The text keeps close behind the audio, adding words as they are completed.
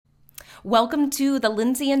Welcome to the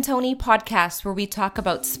Lindsay and Tony podcast, where we talk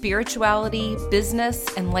about spirituality, business,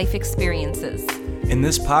 and life experiences. In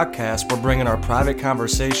this podcast, we're bringing our private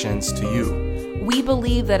conversations to you. We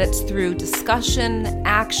believe that it's through discussion,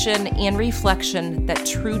 action, and reflection that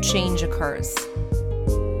true change occurs.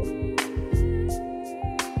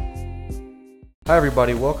 Hi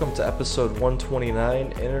everybody, welcome to episode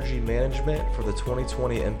 129, Energy Management for the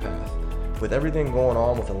 2020 Empath. With everything going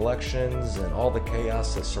on with elections and all the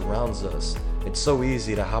chaos that surrounds us, it's so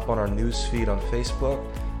easy to hop on our news feed on Facebook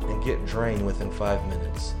and get drained within 5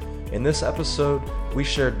 minutes. In this episode, we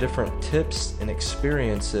share different tips and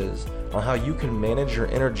experiences on how you can manage your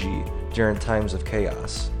energy during times of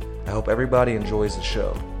chaos. I hope everybody enjoys the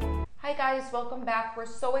show. Hi guys, welcome back. We're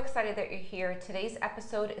so excited that you're here. Today's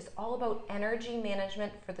episode is all about energy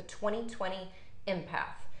management for the 2020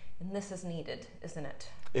 Empath. And this is needed, isn't it?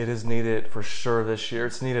 It is needed for sure this year.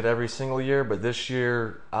 It's needed every single year, but this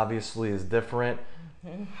year obviously is different.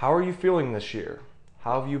 How are you feeling this year?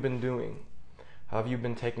 How have you been doing? How have you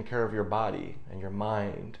been taking care of your body and your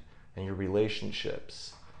mind and your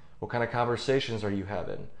relationships? What kind of conversations are you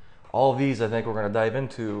having? All of these I think we're going to dive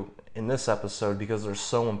into in this episode because they're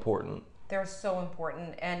so important. They're so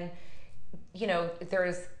important. And you know,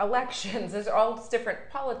 there's elections, there's all this different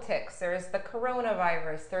politics, there's the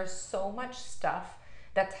coronavirus, there's so much stuff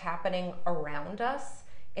that's happening around us,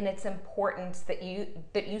 and it's important that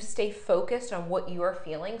you stay focused on what you are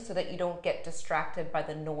feeling so that you don't get distracted by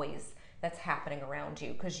the noise that's happening around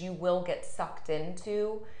you, because you will get sucked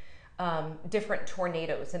into different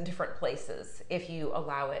tornadoes in different places if you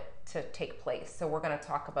allow it to take place. So we're going to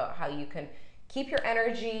talk about how you can keep your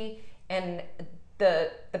energy in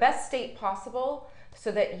the best state possible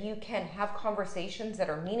so that you can have conversations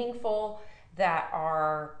that are meaningful, that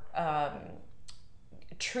are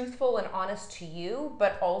truthful and honest to you,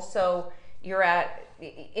 but also you're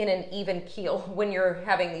in an even keel when you're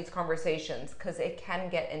having these conversations, because it can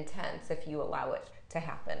get intense if you allow it to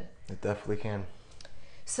happen. It definitely can.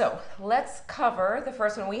 So let's cover the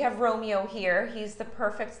first one. We have Romeo here. He's the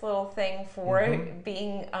perfect little thing for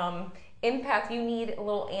being empath. You need a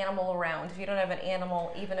little animal around. If you don't have an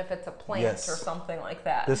animal, even if it's a plant or something like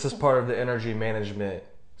that. This is part of the energy management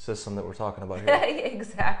system that we're talking about here.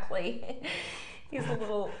 Exactly. He's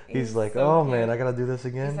like, so oh cute. Man, I gotta do this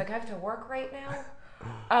again. He's like, I have to work right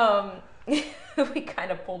now. We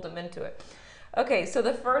kind of pulled him into it. Okay, so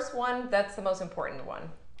the first one, that's the most important one.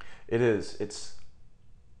 It is. It's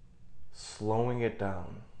slowing it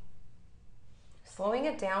down. Slowing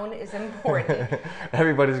it down is important.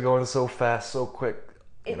 Everybody's going so fast, so quick.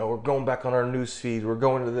 We're going back on our news feed. We're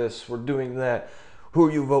going to this. We're doing that. Who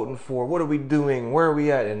are you voting for? What are we doing? Where are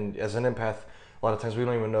we at? And as an empath, a lot of times we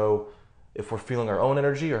don't even know if we're feeling our own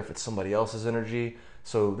energy or if it's somebody else's energy.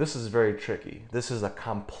 So this is very tricky. This is a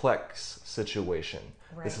complex situation.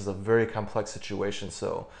 Right. This is a very complex situation.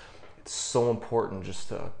 So it's so important just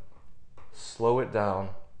to slow it down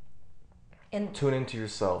and tune into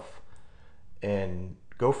yourself and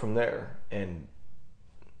go from there. And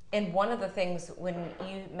one of the things, when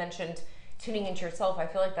you mentioned tuning into yourself, I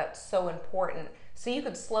feel like that's so important. So you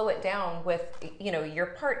could slow it down with, your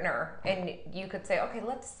partner, and you could say, okay,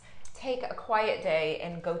 let's take a quiet day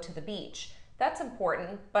and go to the beach. That's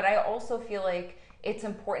important, but I also feel like it's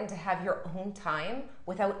important to have your own time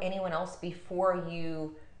without anyone else before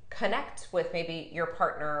you connect with maybe your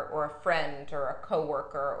partner or a friend or a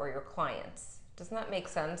coworker or your clients. Doesn't that make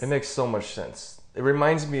sense? It makes so much sense. It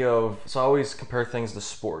reminds me of, so I always compare things to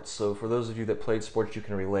sports. So for those of you that played sports, you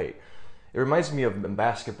can relate. It reminds me of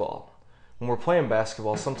basketball. When we're playing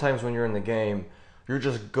basketball, sometimes when you're in the game, you're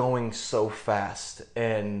just going so fast,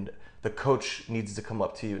 and the coach needs to come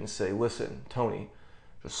up to you and say, listen, Tony,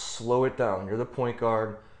 just slow it down. You're the point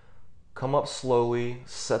guard. Come up slowly,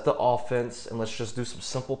 set the offense, and let's just do some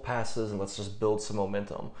simple passes, and let's just build some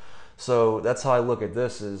momentum. So that's how I look at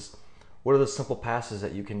this is, what are the simple passes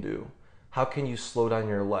that you can do? How can you slow down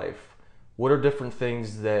your life? What are different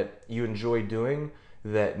things that you enjoy doing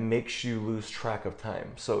that makes you lose track of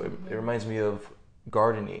time? So it reminds me of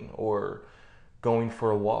gardening or going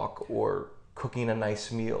for a walk or cooking a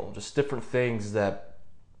nice meal, just different things that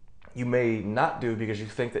you may not do because you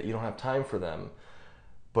think that you don't have time for them,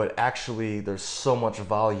 but actually there's so much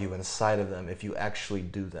value inside of them if you actually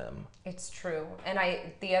do them. It's true. And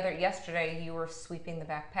yesterday you were sweeping the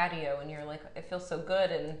back patio and you're like, it feels so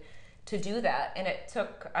good and to do that. And it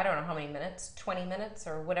took, I don't know how many minutes, 20 minutes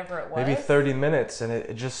or whatever it was. Maybe 30 minutes, and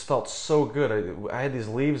it just felt so good. I had these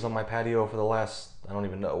leaves on my patio for the last, I don't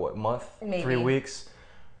even know, what, month? Maybe. 3 weeks.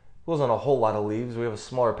 It wasn't a whole lot of leaves. We have a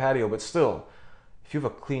smaller patio, but still, if you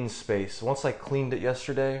have a clean space. Once I cleaned it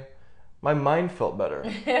yesterday, My mind felt better.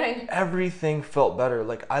 Everything felt better.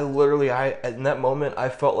 Like I literally, in that moment, I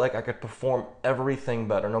felt like I could perform everything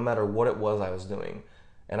better, no matter what it was I was doing.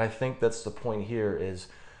 And I think that's the point here is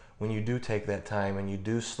when you do take that time and you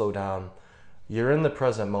do slow down, you're in the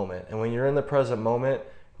present moment. And when you're in the present moment,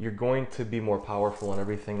 you're going to be more powerful in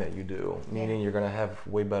everything that you do, meaning you're going to have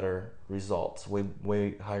way better results,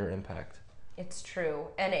 way higher impact. It's true.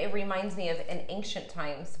 And it reminds me of in ancient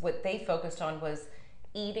times, what they focused on was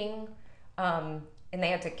eating, and they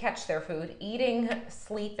had to catch their food, eating,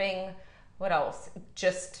 sleeping, what else?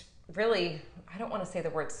 Just really, I don't want to say the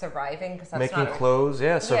word surviving because that's making not clothes,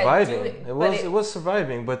 surviving. It was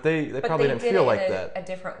surviving, but they probably didn't feel like that. A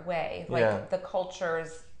different way. Like the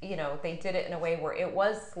cultures, they did it in a way where it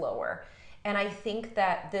was slower. And I think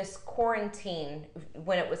that this quarantine,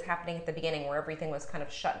 when it was happening at the beginning, where everything was kind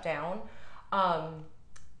of shut down,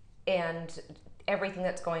 and everything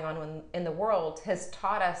that's going on in the world has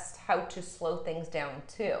taught us how to slow things down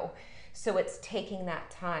too. So it's taking that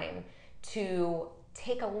time to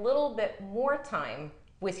take a little bit more time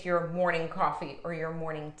with your morning coffee or your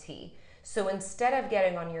morning tea. So instead of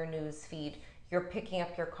getting on your news feed, you're picking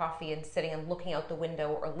up your coffee and sitting and looking out the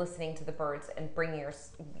window or listening to the birds and bringing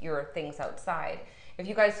your things outside. If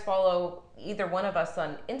you guys follow either one of us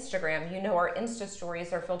on Instagram, our Insta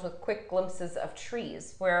stories are filled with quick glimpses of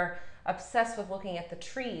trees. We're obsessed with looking at the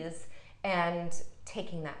trees and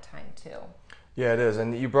taking that time too. Yeah, it is.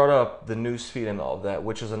 And you brought up the news feed and all of that,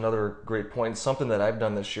 which is another great point. Something that I've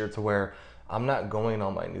done this year to where I'm not going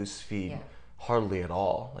on my news feed hardly at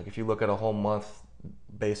all. Like if you look at a whole month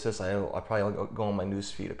basis, I probably go on my news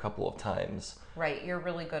feed a couple of times. Right, you're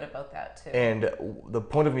really good about that too. And the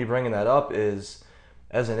point of me bringing that up is,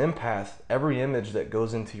 as an empath, every image that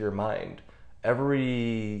goes into your mind,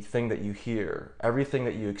 everything that you hear, everything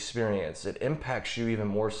that you experience, it impacts you even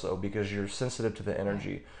more so because you're sensitive to the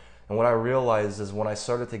energy. And what I realized is when I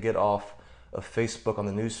started to get off of Facebook on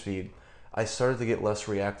the newsfeed, I started to get less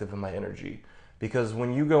reactive in my energy. Because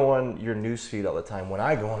when you go on your newsfeed all the time, when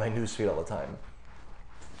I go on my newsfeed all the time,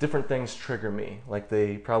 different things trigger me, like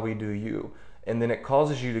they probably do you. And then it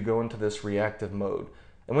causes you to go into this reactive mode.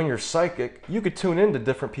 And when you're psychic, you could tune into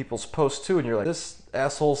different people's posts too, and you're like, this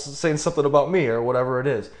asshole's saying something about me, or whatever it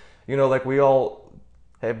is. Like we all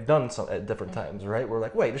have done some at different times, right? We're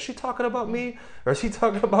like, wait, is she talking about me? Or is he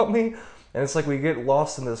talking about me? And it's like we get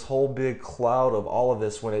lost in this whole big cloud of all of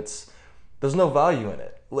this when there's no value in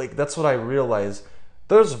it. Like that's what I realize.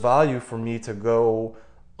 There's value for me to go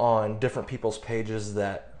on different people's pages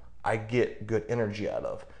that I get good energy out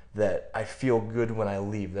of, that I feel good when I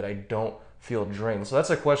leave, that I don't feel drained. So that's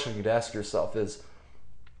a question you'd ask yourself is,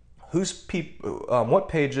 what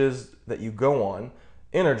pages that you go on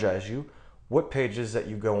energize you? What pages that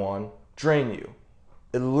you go on drain you?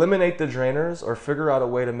 Eliminate the drainers or figure out a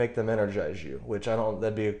way to make them energize you, which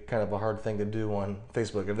that'd be kind of a hard thing to do on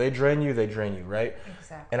Facebook. If they drain you, right?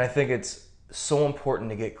 Exactly. And I think it's so important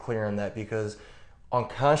to get clear on that because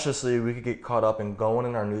unconsciously we could get caught up in going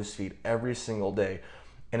in our newsfeed every single day.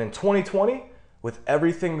 And in 2020, with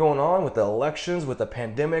everything going on, with the elections, with the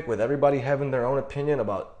pandemic, with everybody having their own opinion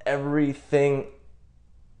about everything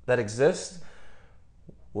that exists,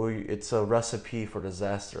 it's a recipe for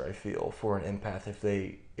disaster, I feel, for an empath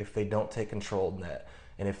if they don't take control of that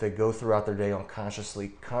and if they go throughout their day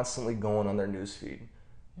unconsciously, constantly going on their newsfeed.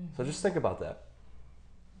 So just think about that.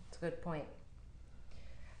 That's a good point.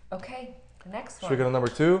 Okay, the next one. Should we go to number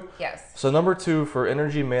 2? Yes. So number 2 for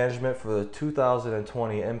energy management for the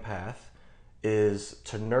 2020 empath is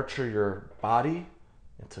to nurture your body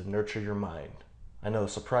and to nurture your mind. I know,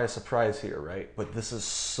 surprise, surprise here, right? But this is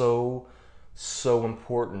so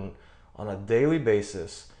important on a daily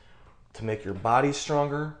basis to make your body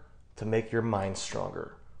stronger, to make your mind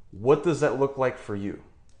stronger. What does that look like for you?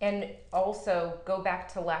 And also go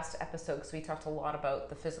back to last episode because we talked a lot about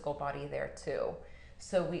the physical body there too.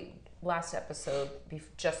 So last episode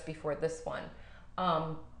just before this one.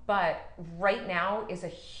 But right now is a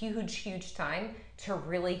huge time to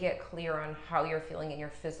really get clear on how you're feeling in your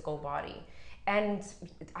physical body. And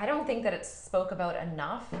I don't think that it's spoke about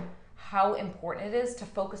enough how important it is to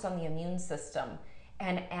focus on the immune system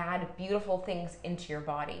and add beautiful things into your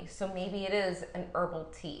body. So maybe it is an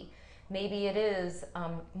herbal tea. Maybe it is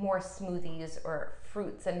more smoothies or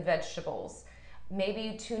fruits and vegetables. Maybe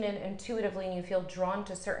you tune in intuitively and you feel drawn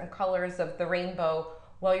to certain colors of the rainbow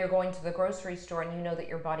while you're going to the grocery store and you know that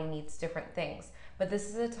your body needs different things. But this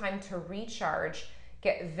is a time to recharge,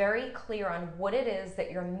 get very clear on what it is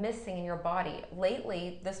that you're missing in your body.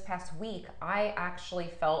 Lately, this past week, I actually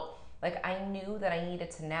felt like I knew that I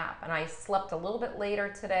needed to nap, and I slept a little bit later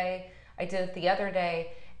today. I did it the other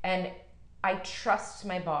day, and I trust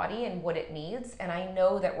my body and what it needs. And I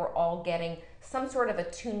know that we're all getting some sort of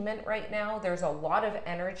attunement right now. There's a lot of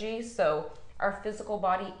energy. So our physical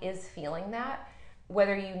body is feeling that.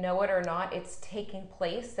 Whether you know it or not, it's taking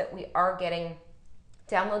place, that we are getting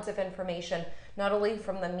downloads of information, not only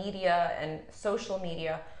from the media and social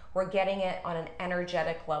media, we're getting it on an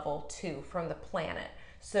energetic level too from the planet.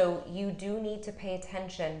 So you do need to pay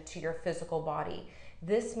attention to your physical body.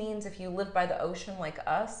 This means if you live by the ocean like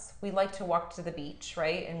us, we like to walk to the beach,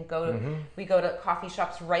 right? And we go to coffee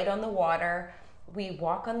shops right on the water. We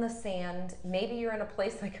walk on the sand. Maybe you're in a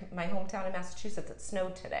place like my hometown in Massachusetts, it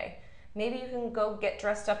snowed today. Maybe you can go get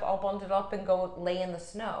dressed up, all bundled up, and go lay in the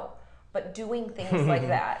snow. But doing things like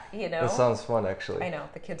that, That sounds fun, actually. I know,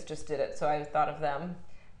 the kids just did it, so I thought of them.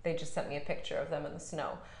 They just sent me a picture of them in the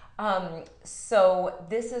snow. So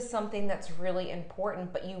this is something that's really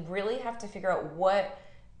important, but you really have to figure out what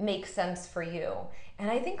makes sense for you.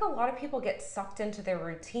 And I think a lot of people get sucked into their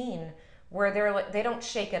routine where they're like, they don't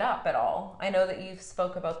shake it up at all. I know that you've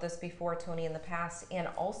spoke about this before, Tony, in the past, and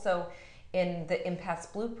also in the Empath's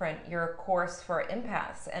Blueprint, your course for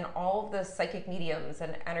empaths, and all of the psychic mediums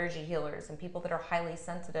and energy healers and people that are highly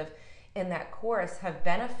sensitive in that course have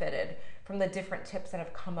benefited from the different tips that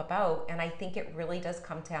have come about. And I think it really does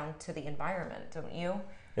come down to the environment, don't you?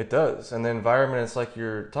 It does. And the environment, it's like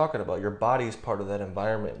you're talking about. Your body's part of that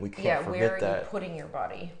environment. We can't forget that. Where are you putting your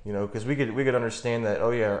body? You know, because we could understand that,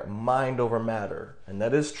 oh yeah, mind over matter. And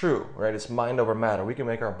that is true, right? It's mind over matter. We can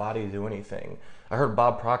make our body do anything. I heard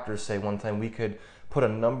Bob Proctor say one time we could put a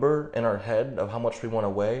number in our head of how much we want to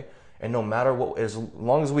weigh, and no matter what, as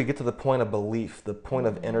long as we get to the point of belief, the point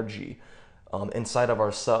of energy inside of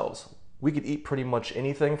ourselves, we could eat pretty much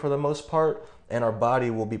anything for the most part, and our body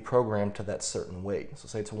will be programmed to that certain weight. So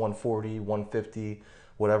say it's 140, 150,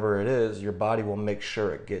 whatever it is, your body will make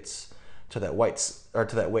sure it gets to that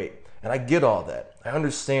weight. And I get all that. I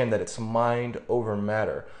understand that it's mind over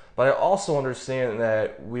matter. But I also understand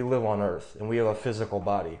that we live on Earth and we have a physical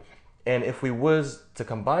body. And if we was to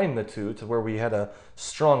combine the two to where we had a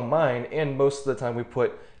strong mind, and most of the time we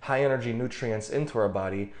put high energy nutrients into our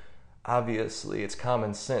body, obviously it's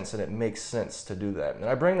common sense and it makes sense to do that. And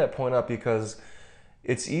I bring that point up because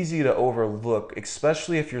it's easy to overlook,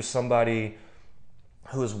 especially if you're somebody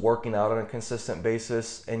who is working out on a consistent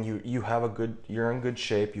basis and you're in good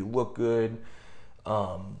shape, you look good,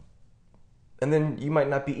 and then you might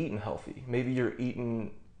not be eating healthy. Maybe you're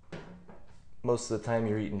eating, most of the time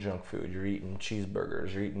you're eating junk food, you're eating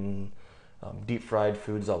cheeseburgers, you're eating deep fried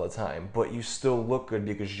foods all the time, but you still look good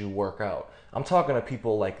because you work out. I'm talking to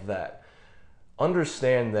people like that.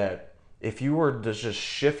 Understand that if you were to just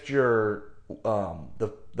shift your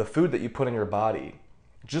the food that you put in your body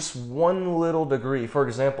just one little degree, for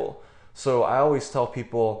example. So I always tell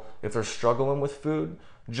people, if they're struggling with food,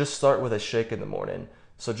 just start with a shake in the morning.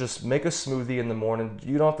 So just make a smoothie in the morning.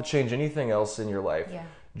 You don't have to change anything else in your life. Yeah.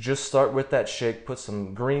 Just start with that shake, put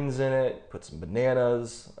some greens in it, put some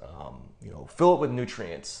bananas, fill it with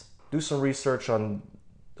nutrients. Do some research on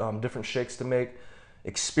different shakes to make.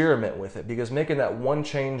 Experiment with it, because making that one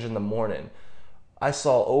change in the morning, I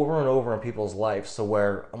saw over and over in people's lives to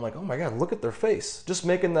where I'm like, oh my God, look at their face. Just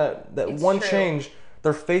making that It's one true. change,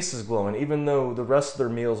 their face is glowing, even though the rest of their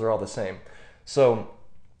meals are all the same. So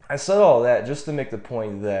I said all that just to make the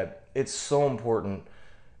point that it's so important,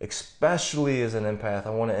 especially as an empath.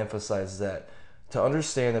 I want to emphasize that, to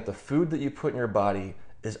understand that the food that you put in your body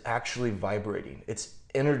is actually vibrating. It's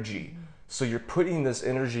energy. So you're putting this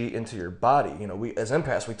energy into your body. You know, we as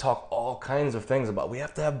empaths, we talk all kinds of things about we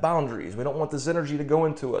have to have boundaries. We don't want this energy to go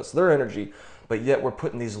into us, their energy. But yet we're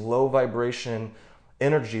putting these low vibration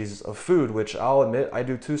energies of food, which I'll admit I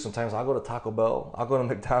do too. Sometimes I'll go to Taco Bell, I'll go to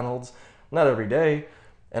McDonald's, not every day.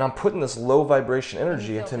 And I'm putting this low vibration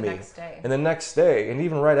energy into me. And the next day, and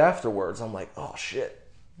even right afterwards, I'm like, oh shit,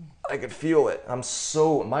 I could feel it.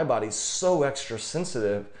 My body's so extra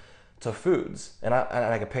sensitive to foods, and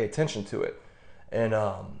I can pay attention to it. And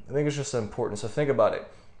I think it's just important. So think about it.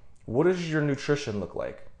 What does your nutrition look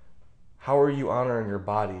like? How are you honoring your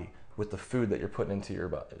body with the food that you're putting into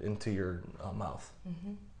your mouth?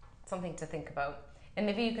 Mm-hmm. Something to think about. And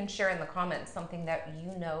maybe you can share in the comments something that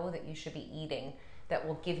you know that you should be eating that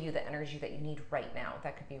will give you the energy that you need right now.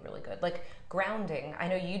 That could be really good. Like grounding. I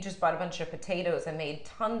know you just bought a bunch of potatoes and made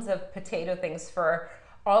tons of potato things for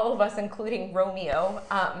all of us, including Romeo.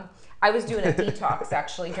 I was doing a detox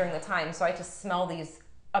actually during the time, so I just smell these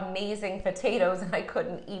amazing potatoes and I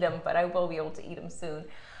couldn't eat them, but I will be able to eat them soon.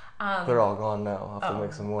 They're all gone now. I'll have to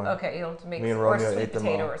make some more. Okay, you'll have to make Me and or Romeo sweet ate them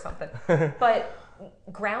potato all. or something. But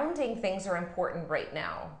grounding things are important right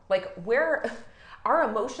now. Like our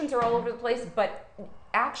emotions are all over the place, but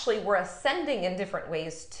actually we're ascending in different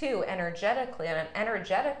ways too, energetically, on an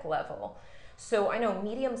energetic level. So I know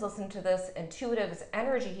mediums listen to this, intuitives,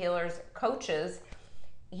 energy healers, coaches.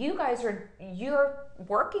 You're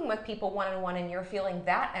working with people one-on-one, and you're feeling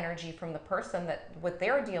that energy from the person, that what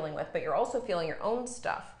they're dealing with, but you're also feeling your own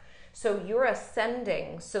stuff. So you're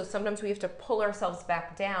ascending. So sometimes we have to pull ourselves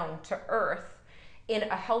back down to earth in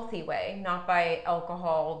a healthy way, not by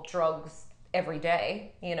alcohol, drugs every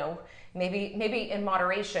day. Maybe in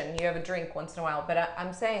moderation, you have a drink once in a while. But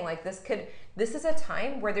I'm saying, like, this is a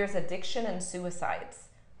time where there's addiction and suicides.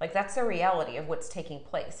 Like, that's the reality of what's taking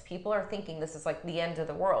place. People are thinking this is like the end of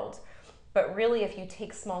the world. But really, if you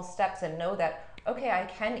take small steps and know that, okay, I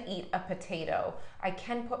can eat a potato, I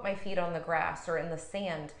can put my feet on the grass or in the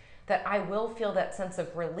sand, that I will feel that sense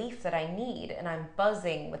of relief that I need, and I'm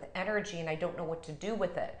buzzing with energy and I don't know what to do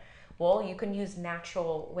with it. Well, you can use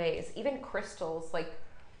natural ways, even crystals. Like,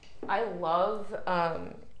 I love,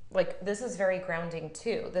 like, this is very grounding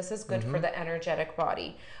too. This is good for the energetic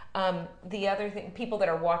body. The other thing, people that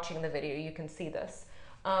are watching the video, you can see this.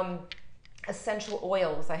 Essential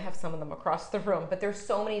oils, I have some of them across the room, but there's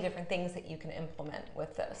so many different things that you can implement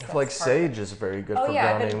with this. I feel like sage is very good for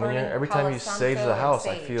yeah, grounding. Every time you sage the house,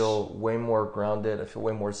 I feel way more grounded. I feel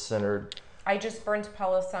way more centered. I just burned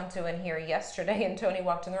Palo Santo in here yesterday, and Tony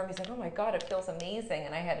walked in the room. He's like, "Oh my God, it feels amazing!"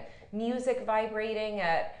 And I had music vibrating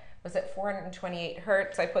at, was it 428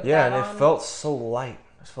 hertz? I put that on. Yeah, and it felt so light.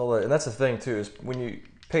 I felt like, and that's the thing too, is when you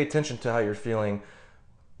pay attention to how you're feeling.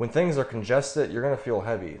 When things are congested, you're going to feel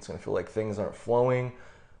heavy. It's going to feel like things aren't flowing.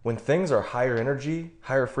 When things are higher energy,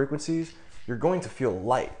 higher frequencies, you're going to feel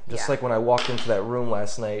light. Just like when I walked into that room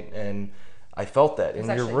last night, and I felt that in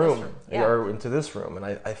your room, or into this room, and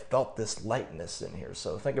I felt this lightness in here.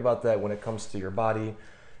 So think about that when it comes to your body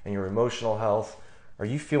and your emotional health. Are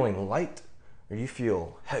you feeling light? Or you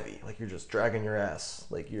feel heavy, like you're just dragging your ass,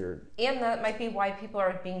 like you're... And that might be why people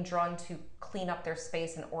are being drawn to clean up their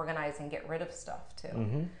space and organize and get rid of stuff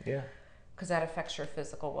too. Yeah. Because that affects your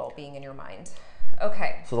physical well-being and your mind.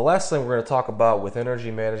 Okay. So the last thing we're going to talk about with energy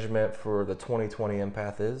management for the 2020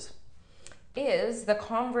 empath is the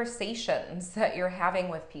conversations that you're having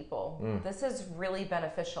with people. This is really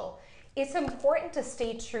beneficial. It's important to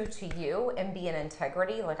stay true to you and be in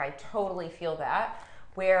integrity. Like, I totally feel that.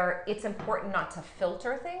 Where it's important not to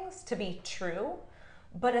filter things to be true,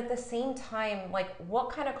 but at the same time, like, what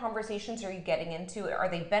kind of conversations are you getting into? Are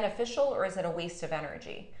they beneficial, or is it a waste of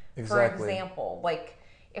energy? Exactly. For example, like,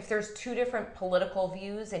 if there's two different political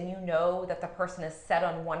views and you know that the person is set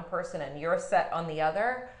on one person and you're set on the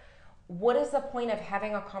other, what is the point of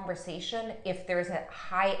having a conversation if there's a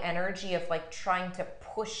high energy of, like, trying to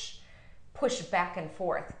push back and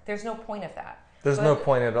forth? There's no point of that. There's no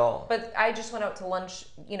point at all. But I just went out to lunch,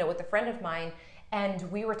 with a friend of mine,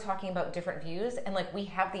 and we were talking about different views, and, like, we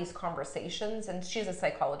have these conversations, and she has a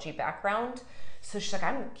psychology background. So she's like,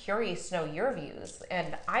 I'm curious to know your views,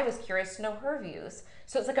 and I was curious to know her views.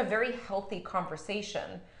 So it's like a very healthy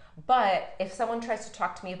conversation. But if someone tries to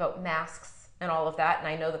talk to me about masks and all of that, and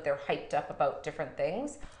I know that they're hyped up about different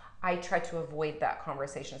things, I try to avoid that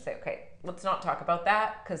conversation. Say, okay, let's not talk about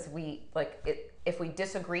that, because if we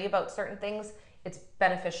disagree about certain things, it's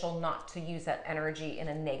beneficial not to use that energy in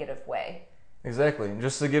a negative way. Exactly. And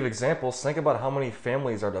just to give examples, think about how many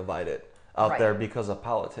families are divided out there because of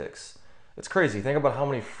politics. It's crazy. Think about how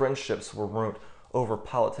many friendships were ruined over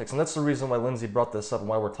politics. And that's the reason why Lindsay brought this up and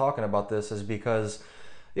why we're talking about this, is because,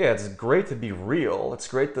 yeah, it's great to be real. It's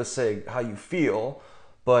great to say how you feel.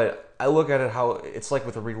 But I look at it how it's like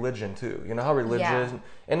with a religion too. You know how religion,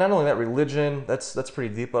 and not only that, religion, that's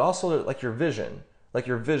pretty deep, but also like your vision. Like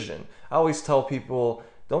your vision. I always tell people,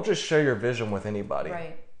 don't just share your vision with anybody.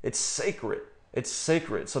 Right. It's sacred. It's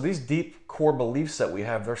sacred. So these deep core beliefs that we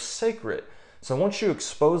have, they're sacred. So once you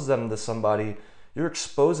expose them to somebody, you're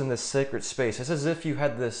exposing this sacred space. It's as if you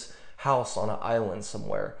had this house on an island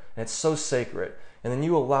somewhere, and it's so sacred. And then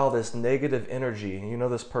you allow this negative energy,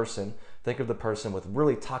 and this person, think of the person with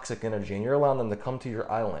really toxic energy, and you're allowing them to come to your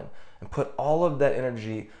island and put all of that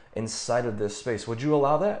energy inside of this space. Would you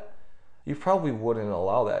allow that? You probably wouldn't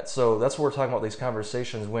allow that. So that's what we're talking about, these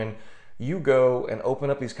conversations. When you go and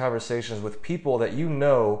open up these conversations with people that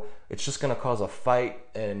it's just going to cause a fight,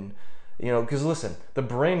 and because listen, the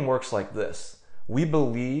brain works like this. We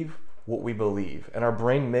believe what we believe, and our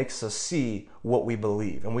brain makes us see what we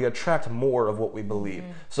believe, and we attract more of what we believe.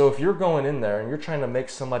 So if you're going in there and you're trying to make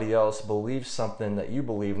somebody else believe something that you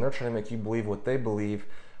believe, and they're trying to make you believe what they believe,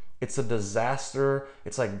 it's a disaster.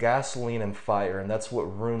 It's like gasoline and fire, and that's what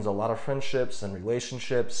ruins a lot of friendships and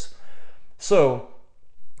relationships. So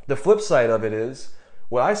the flip side of it is,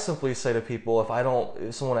 what I simply say to people,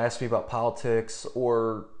 if someone asks me about politics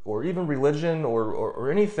or even religion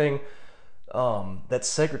or anything that's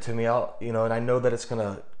sacred to me, and I know that it's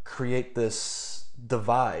gonna create this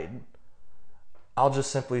divide, I'll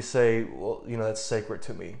just simply say, well, that's sacred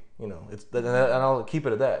to me. And I'll keep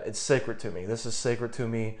it at that. It's sacred to me. This is sacred to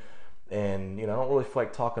me, and I don't really feel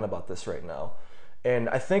like talking about this right now. And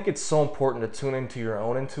I think it's so important to tune into your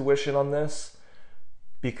own intuition on this,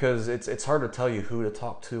 because it's hard to tell you who to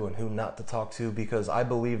talk to and who not to talk to, because I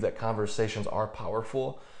believe that conversations are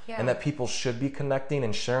powerful, and that people should be connecting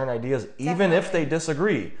and sharing ideas, even if they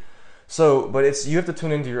disagree. So, but you have to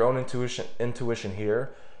tune into your own intuition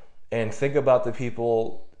here, and think about the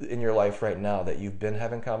people in your life right now that you've been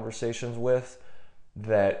having conversations with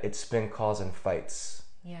that it's been causing fights.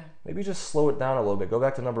 Yeah. Maybe just slow it down a little bit. Go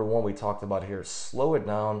back to number 1 we talked about here. Slow it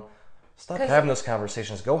down. Stop having those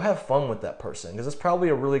conversations. Go have fun with that person, because it's probably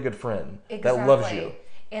a really good friend that loves you.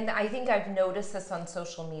 And I think I've noticed this on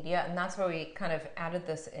social media, and that's why we kind of added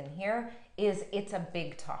this in here, is it's a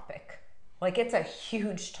big topic. Like, it's a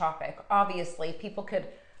huge topic. Obviously, people could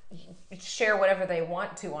share whatever they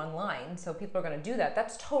want to online, so people are going to do that.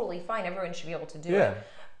 That's totally fine. Everyone should be able to do it.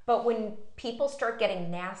 But when people start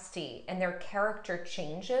getting nasty and their character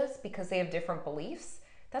changes because they have different beliefs,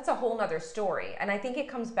 that's a whole nother story. And I think it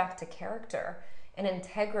comes back to character and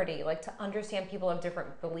integrity, like to understand people have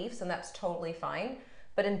different beliefs, and that's totally fine.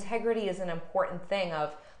 But integrity is an important thing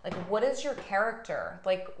of, like, what is your character?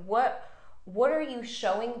 Like, what are you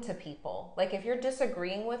showing to people? Like, if you're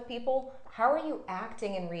disagreeing with people, how are you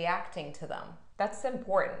acting and reacting to them? That's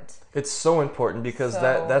important. It's so important, because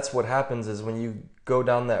that's what happens is when you go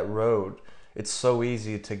down that road, it's so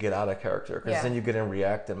easy to get out of character, because then you get in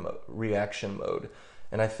reaction mode.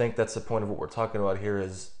 And I think that's the point of what we're talking about here,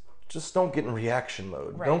 is just don't get in reaction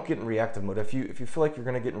mode. Right. Don't get in reactive mode. If you feel like you're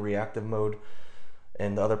going to get in reactive mode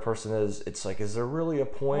and the other person is, it's like, is there really a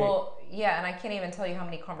point? Well, yeah, and I can't even tell you how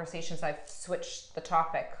many conversations I've switched the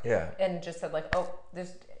topic and just said, like, oh,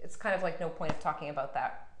 it's kind of like no point of talking about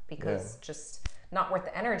that, because just not worth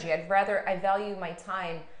the energy. I value my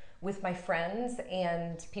time with my friends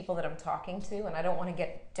and people that I'm talking to, and I don't want to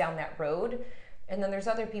get down that road. And then there's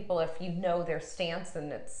other people, if you know their stance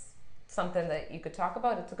and it's something that you could talk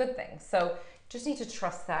about, it's a good thing. So just need to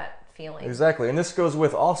trust that feeling. Exactly. And this goes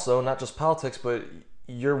with also not just politics, but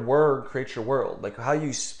your word creates your world. Like, how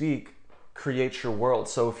you speak creates your world.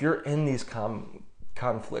 So if you're in these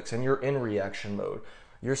conflicts and you're in reaction mode,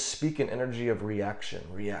 you're speaking energy of reaction.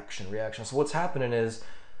 So what's happening is,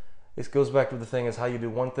 it goes back to the thing is, how you do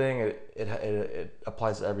one thing, it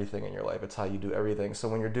applies to everything in your life. It's how you do everything. So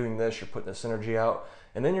when you're doing this, you're putting this energy out,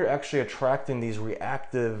 and then you're actually attracting these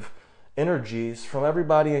reactive energies from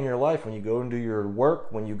everybody in your life. When you go and do your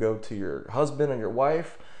work, when you go to your husband or your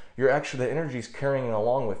wife, the energy's carrying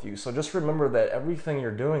along with you. So just remember that everything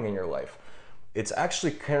you're doing in your life, it's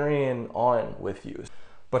actually carrying on with you.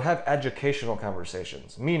 But have educational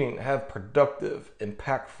conversations, meaning have productive,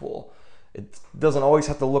 impactful. It doesn't always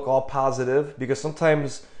have to look all positive, because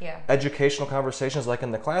sometimes educational conversations, like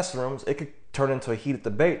in the classrooms, it could turn into a heated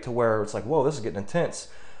debate to where it's like, whoa, this is getting intense.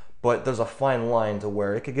 But there's a fine line to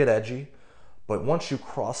where it could get edgy. But once you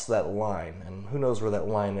cross that line, and who knows where that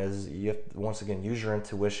line is, you have to, once again, use your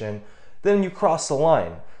intuition, then you cross the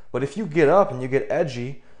line. But if you get up and you get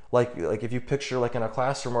edgy, like if you picture like in a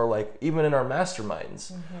classroom, or like even in our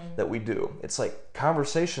masterminds that we do, it's like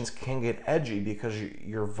conversations can get edgy because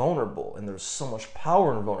you're vulnerable, and there's so much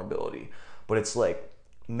power in vulnerability. But it's like,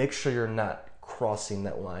 make sure you're not crossing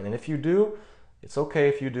that line. And if you do, it's okay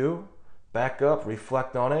if you do. Back up,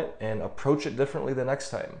 reflect on it, and approach it differently the next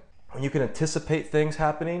time. When you can anticipate things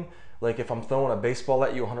happening, like if I'm throwing a baseball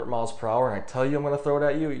at you 100 miles per hour and I tell you I'm going to throw it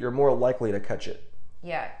at you, you're more likely to catch it.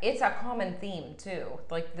 Yeah, it's a common theme too.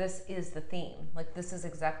 Like, this is the theme. Like, this is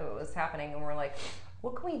exactly what was happening. And we're like,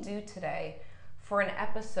 what can we do today for an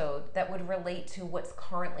episode that would relate to what's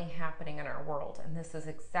currently happening in our world? And this is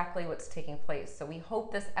exactly what's taking place. So we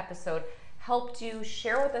hope this episode helped you.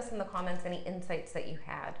 Share with us in the comments any insights that you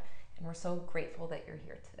had. And we're so grateful that you're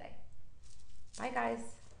here today. Bye, guys.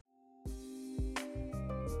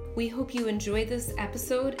 We hope you enjoyed this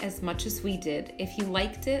episode as much as we did. If you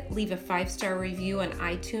liked it, leave a 5-star review on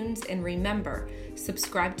iTunes, and remember,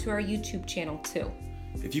 subscribe to our YouTube channel too.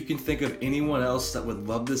 If you can think of anyone else that would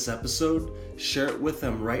love this episode, share it with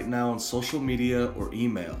them right now on social media or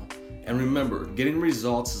email. And remember, getting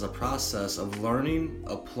results is a process of learning,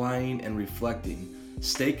 applying, and reflecting.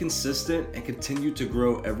 Stay consistent and continue to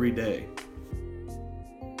grow every day.